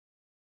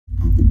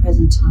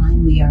present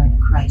time, we are in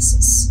a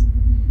crisis.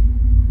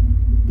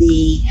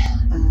 The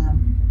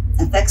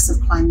effects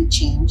of climate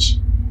change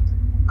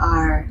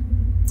are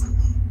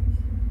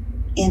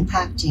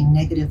impacting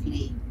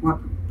negatively,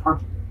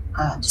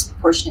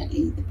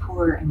 disproportionately, the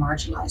poor and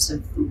marginalized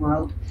of the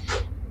world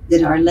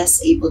that are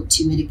less able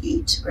to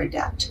mitigate or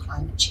adapt to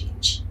climate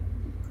change.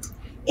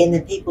 In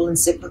the papal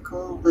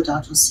encyclical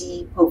Laudato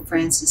Si, Pope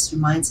Francis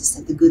reminds us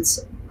that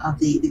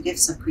the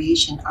gifts of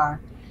creation are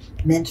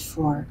meant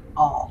for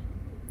all.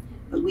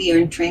 But we are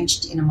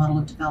entrenched in a model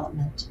of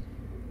development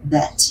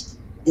that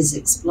is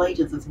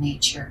exploitive of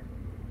nature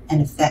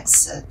and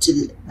affects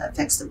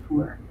the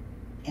poor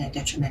in a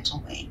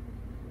detrimental way.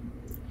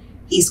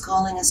 He's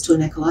calling us to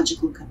an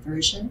ecological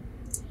conversion,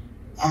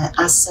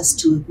 asks us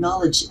to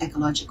acknowledge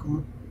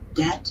ecological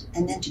debt,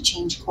 and then to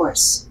change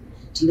course,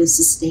 to live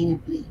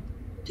sustainably,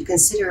 to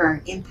consider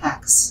our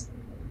impacts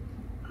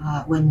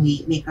when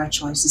we make our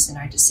choices and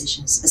our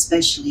decisions,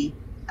 especially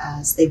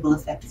as they will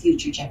affect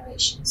future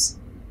generations.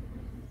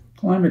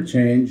 Climate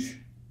change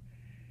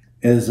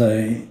is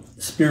a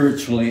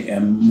spiritually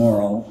and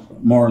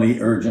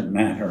morally urgent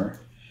matter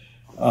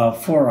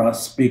for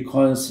us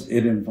because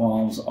it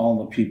involves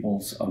all the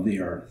peoples of the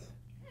earth.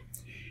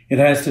 It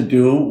has to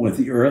do with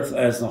the earth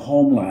as the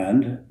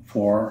homeland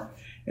for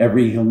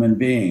every human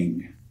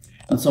being.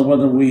 And so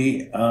whether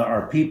we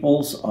are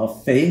peoples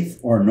of faith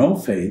or no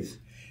faith,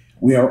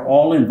 we are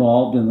all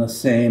involved in the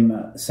same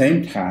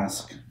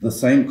task, the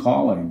same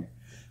calling.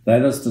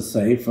 That is to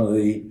say, for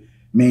the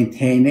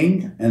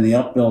maintaining and the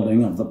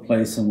upbuilding of the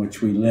place in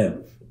which we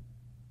live.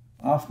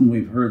 Often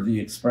we've heard the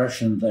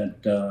expression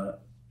that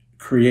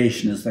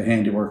creation is the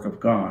handiwork of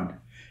God,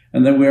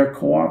 and that we are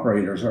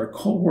cooperators or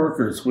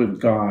co-workers with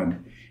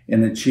God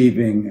in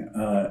achieving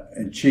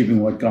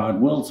what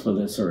God wills for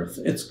this earth.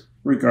 It's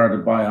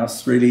regarded by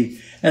us really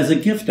as a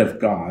gift of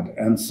God,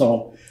 and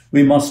so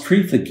we must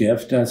treat the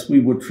gift as we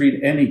would treat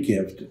any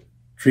gift,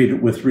 treat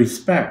it with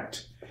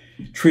respect,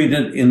 treat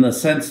it in the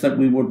sense that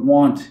we would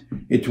want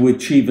it to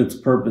achieve its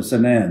purpose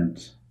and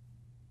end.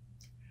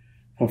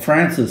 Pope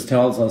Francis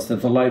tells us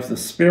that the life of the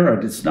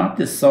Spirit is not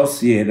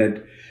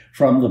dissociated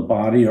from the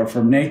body or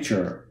from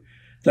nature,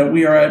 that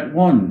we are at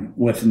one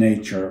with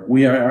nature.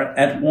 We are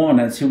at one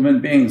as human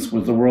beings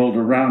with the world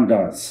around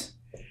us.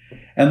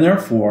 And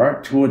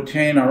therefore, to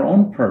attain our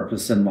own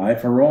purpose in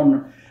life, our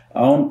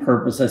own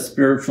purpose as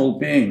spiritual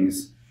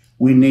beings,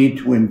 we need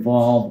to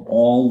involve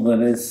all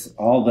that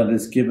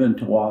is given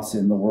to us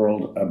in the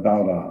world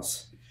about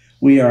us.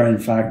 We are, in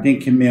fact, in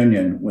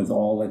communion with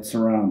all that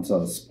surrounds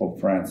us,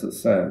 Pope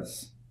Francis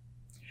says.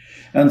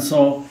 And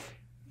so,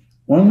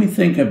 when we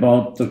think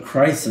about the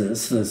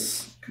crisis,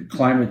 this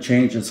climate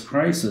change's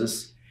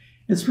crisis,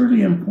 it's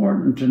really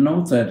important to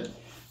note that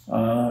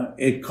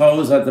it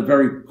goes at the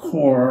very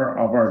core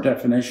of our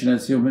definition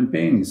as human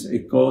beings.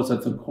 It goes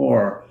at the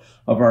core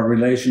of our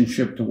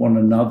relationship to one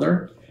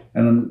another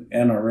and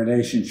our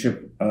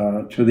relationship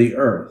to the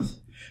earth.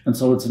 And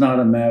so it's not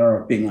a matter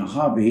of being a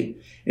hobby.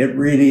 It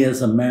really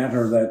is a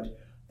matter that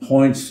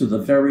points to the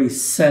very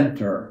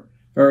center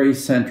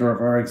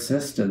of our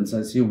existence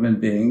as human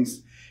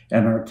beings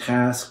and our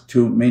task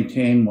to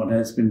maintain what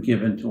has been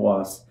given to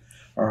us,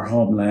 our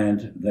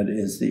homeland that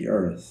is the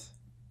earth.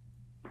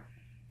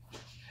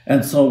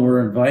 And so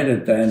we're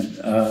invited then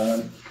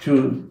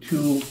to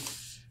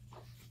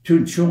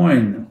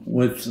join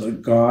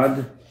with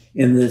God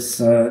in this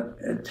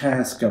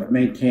task of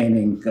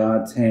maintaining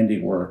God's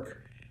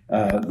handiwork,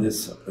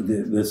 this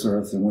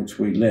earth in which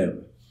we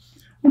live.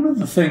 One of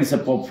the things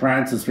that Pope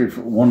Francis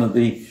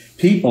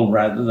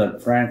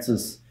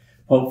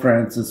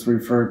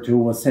referred to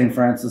was St.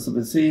 Francis of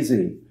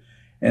Assisi.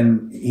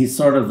 And he's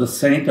sort of the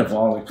saint of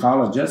all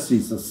ecologists.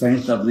 He's the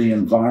saint of the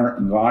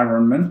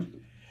environment.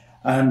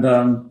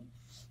 And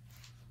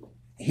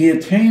he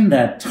attained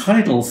that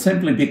title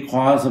simply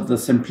because of the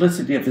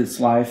simplicity of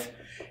his life,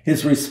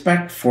 his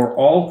respect for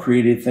all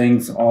created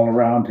things all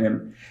around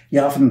him. He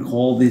often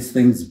called these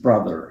things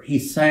brother. He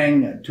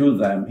sang to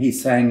them. He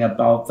sang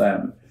about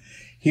them.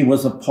 He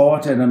was a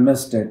poet and a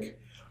mystic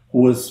who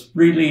was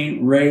really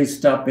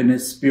raised up in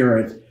his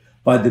spirit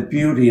by the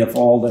beauty of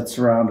all that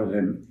surrounded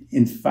him.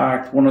 In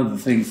fact, one of the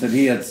things that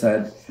he had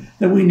said,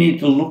 that we need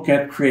to look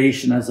at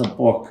creation as a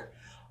book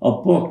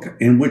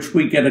in which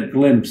we get a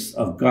glimpse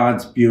of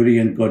God's beauty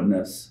and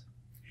goodness.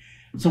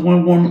 So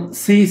when one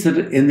sees it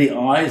in the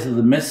eyes of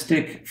the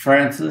mystic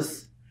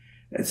Francis,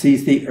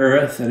 sees the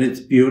earth and its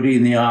beauty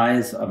in the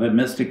eyes of a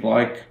mystic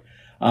like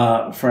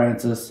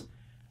Francis,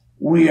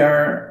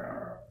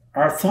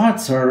 our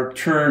thoughts are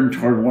turned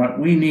toward what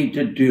we need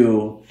to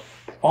do,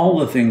 all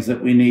the things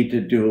that we need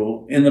to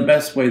do in the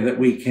best way that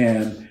we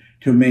can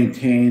to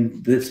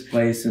maintain this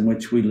place in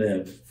which we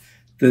live,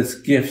 this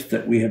gift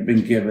that we have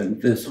been given,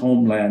 this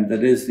homeland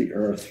that is the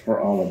earth for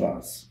all of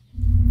us.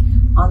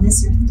 On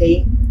this Earth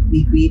Day,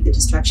 we grieve the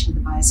destruction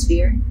of the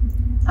biosphere,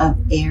 of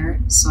air,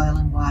 soil,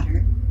 and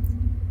water.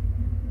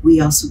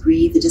 We also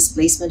grieve the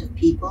displacement of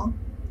people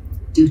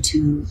due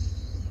to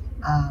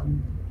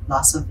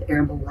loss of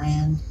arable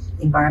land,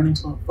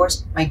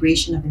 forced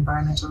migration of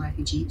environmental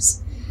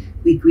refugees.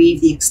 We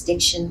grieve the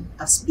extinction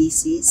of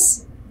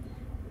species.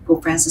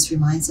 Pope Francis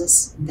reminds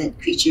us that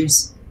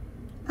creatures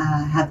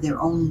have their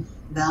own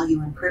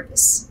value and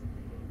purpose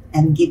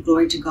and give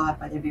glory to God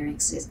by their very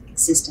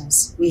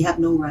existence. We have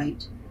no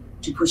right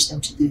to push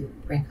them to the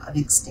brink of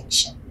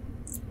extinction.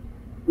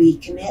 We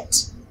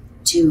commit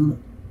to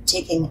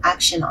taking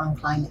action on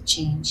climate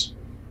change,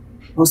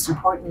 most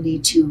importantly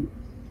to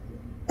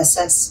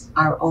assess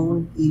our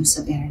own use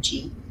of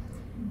energy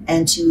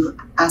and to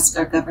ask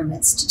our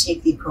governments to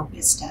take the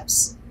appropriate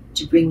steps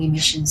to bring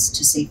emissions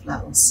to safe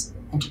levels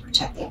and to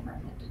protect the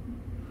environment.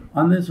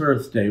 On this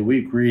Earth Day,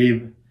 we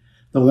grieve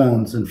the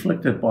wounds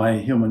inflicted by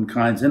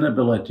humankind's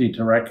inability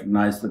to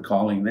recognize the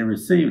calling they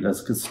received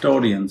as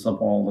custodians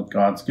of all that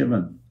God's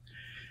given.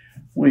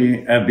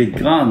 We have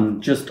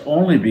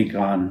only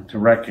begun to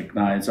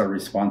recognize our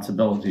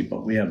responsibility,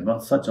 but we have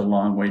such a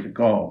long way to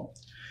go.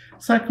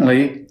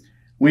 Secondly,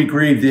 we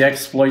grieve the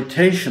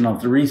exploitation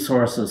of the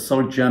resources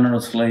so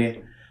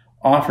generously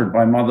offered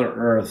by Mother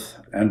Earth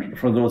and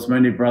for those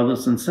many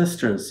brothers and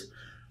sisters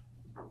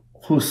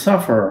who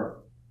suffer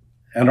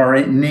and are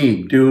in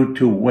need due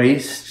to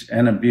waste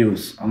and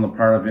abuse on the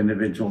part of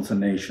individuals and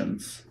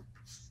nations.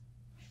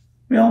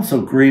 We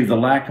also grieve the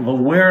lack of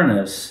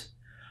awareness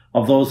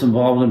of those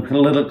involved in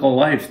political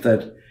life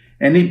that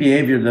any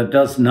behavior that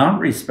does not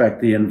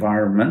respect the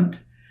environment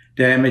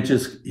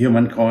damages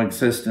human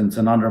coexistence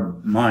and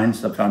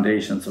undermines the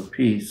foundations of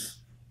peace.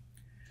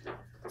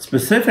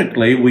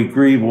 Specifically, we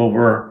grieve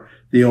over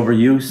the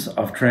overuse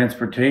of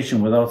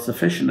transportation without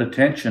sufficient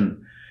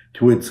attention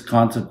to its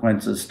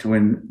consequences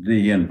to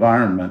the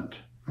environment.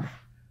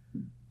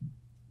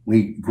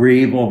 We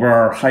grieve over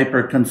our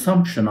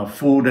hyperconsumption of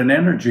food and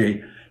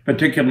energy,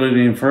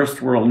 particularly in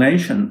first world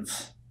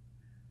nations.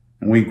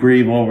 And we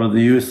grieve over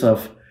the use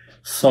of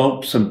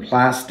soaps and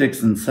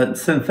plastics and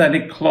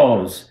synthetic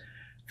clothes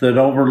that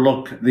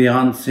overlook the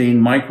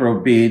unseen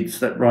microbeads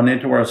that run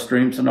into our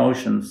streams and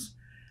oceans,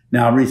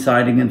 now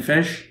residing in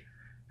fish,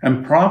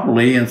 and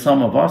probably in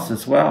some of us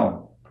as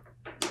well.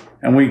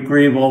 And we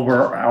grieve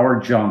over our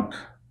junk,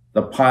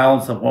 the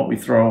piles of what we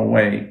throw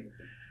away.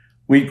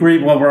 We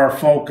grieve over our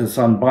focus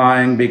on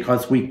buying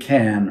because we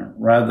can,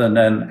 rather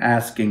than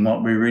asking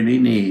what we really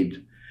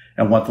need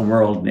and what the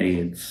world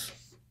needs.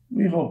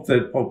 We hope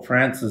that Pope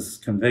Francis'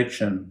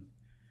 conviction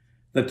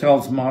that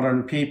tells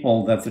modern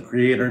people that the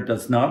Creator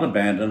does not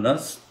abandon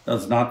us,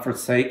 does not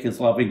forsake his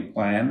loving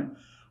plan,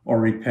 or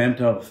repent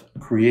of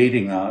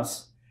creating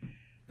us,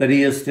 that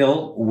he is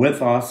still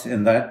with us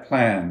in that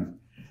plan,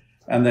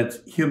 and that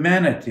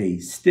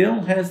humanity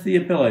still has the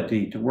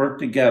ability to work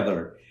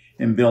together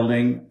in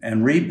building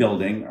and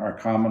rebuilding our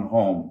common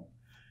home.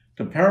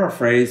 To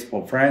paraphrase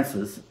Pope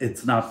Francis,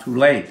 it's not too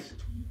late.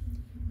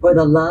 For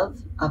the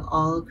love of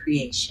all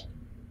creation.